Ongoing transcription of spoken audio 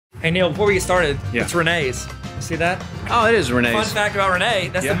Hey Neil, before we get started, it's Renee's. See that? Oh, it is Renee's. Fun fact about Renee,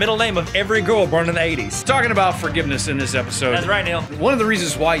 that's the middle name of every girl born in the 80s. Talking about forgiveness in this episode. That's right, Neil. One of the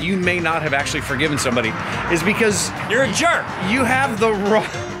reasons why you may not have actually forgiven somebody is because you're a jerk. You have the wrong...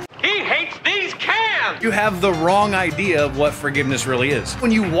 He hates these cans! You have the wrong idea of what forgiveness really is.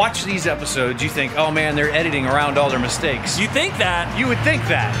 When you watch these episodes, you think, oh man, they're editing around all their mistakes. You think that. You would think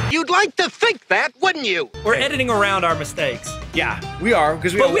that. You'd like to think that, wouldn't you? We're editing around our mistakes. Yeah, we are.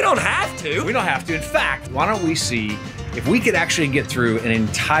 But we don't have to. We don't have to. In fact, why don't we see if we could actually get through an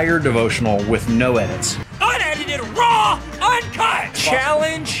entire devotional with no edits. Unedited, raw, uncut.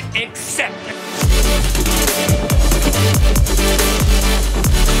 Challenge accepted.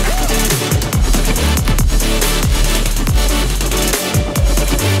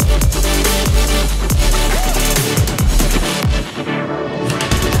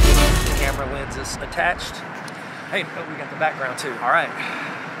 Camera lens is attached. Hey, oh, we got the background too. All right.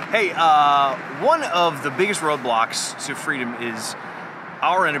 Hey, one of the biggest roadblocks to freedom is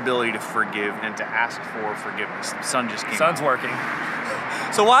our inability to forgive and to ask for forgiveness. The sun just came Sun's out. working.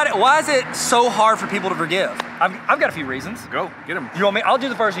 So why is it so hard for people to forgive? I've got a few reasons. Go, get them. You want me? I'll do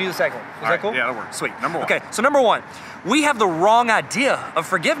the first and you do the second one. Is that cool? Yeah, that'll work. Sweet. Number one. Okay, so number one, we have the wrong idea of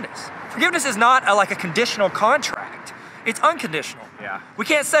forgiveness. Forgiveness is not like a conditional contract. It's unconditional. Yeah. We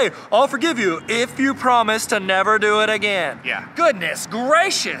can't say, I'll forgive you if you promise to never do it again. Yeah. Goodness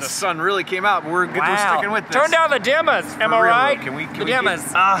gracious. The sun really came out. We're sticking with this. Turn down the dimmas, am I right? Can we the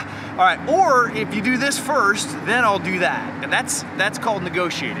dimmas. All right, or if you do this first, then I'll do that. And that's called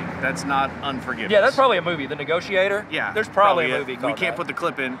negotiating. That's not unforgiveness. Yeah, that's probably a movie, The Negotiator. Yeah. There's probably a movie called We can't put the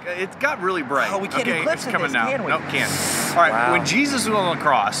clip in. It got really bright. Oh, we can't do clips it's in coming this, now. can we? Nope, can't. All right, when Jesus was on the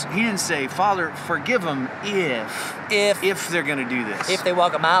cross, he didn't say, Father, forgive them if they're gonna do this. If they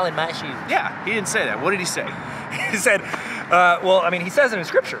walk a mile in my shoes. Yeah, he didn't say that. What did he say? He said, well, I mean, he says it in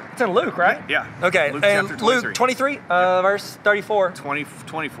Scripture. It's in Luke, right? Yeah. Okay, Luke and chapter 23. Luke 23, verse 34.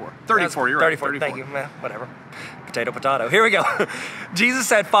 24. 34, you're right. 34, thank you. Whatever. Potato, potato. Here we go. Jesus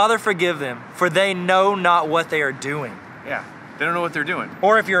said, Father, forgive them, for they know not what they are doing. Yeah, they don't know what they're doing.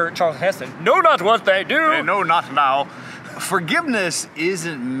 Or if you're Charles Heston, know not what they do. They know not now. Forgiveness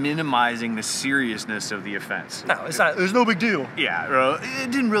isn't minimizing the seriousness of the offense. No, it's not. There's no big deal. Yeah,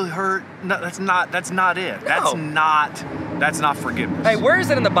 it didn't really hurt. No, that's not it. No. That's not forgiveness. Hey, where is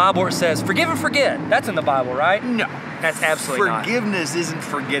it in the Bible where it says, forgive and forget? That's in the Bible, right? No. That's absolutely not. Forgiveness isn't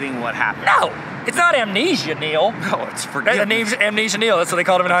forgetting what happened. No, it's not amnesia, Neil. No, it's forgiveness. Amnesia Neil, that's what they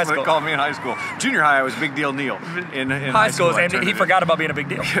called him in high school. They called me in high school. Junior high, I was Big Deal Neil. In high school, he forgot about being a big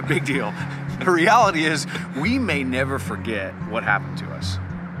deal. Big deal. The reality is, we may never forget what happened to us.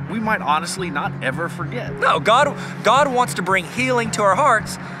 We might honestly not ever forget. No, God wants to bring healing to our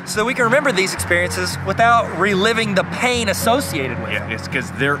hearts so we can remember these experiences without reliving the pain associated with them. Yeah, it's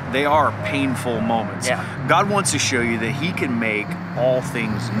because they are painful moments. Yeah. God wants to show you that he can make all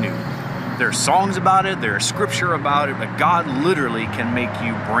things new. There's songs about it, there's scripture about it, but God literally can make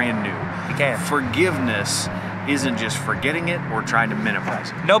you brand new. He can. Forgiveness isn't just forgetting it or trying to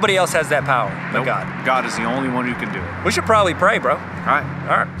minimize it. Nobody else has that power but Nope. God. God is the only one who can do it. We should probably pray, bro. All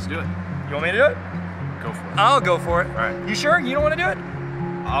right, let's do it. You want me to do it? Go for it. I'll go for it. All right. You sure you don't want to do it?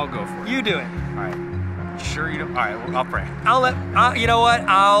 I'll go for it. You do it. All right. Sure you don't? All right, well, I'll pray. You know what?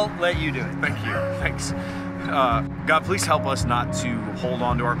 I'll let you do it. Thank you. Thanks. God, please help us not to hold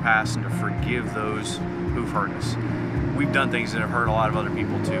on to our past and to forgive those who've hurt us. We've done things that have hurt a lot of other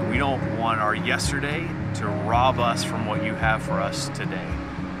people too. We don't want our yesterday to rob us from what you have for us today.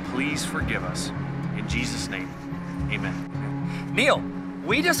 Please forgive us. In Jesus' name, amen. Neil,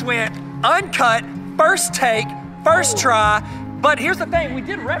 we just went uncut, first take, first try, but here's the thing, we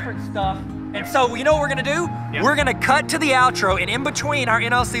did reference stuff, and so you know what we're gonna do? Yeah. We're gonna cut to the outro, and in between our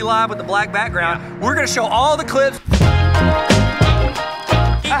NLC Live with the black background, we're gonna show all the clips.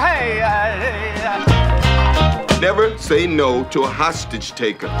 Never say no to a hostage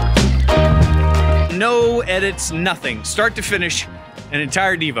taker. No edits, nothing. Start to finish, an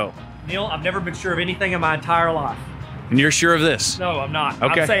entire Devo. Neil, I've never been sure of anything in my entire life. And you're sure of this? No, I'm not.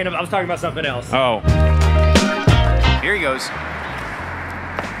 Okay. I was talking about something else. Oh. Here he goes.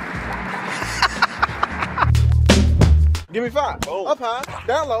 Give me 5. Oh. Up high,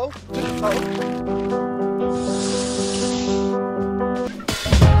 down low.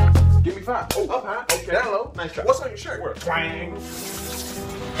 Give me 5. Oh, up high, okay. Down low. Nice shot. What's on your shirt? Where? Twang.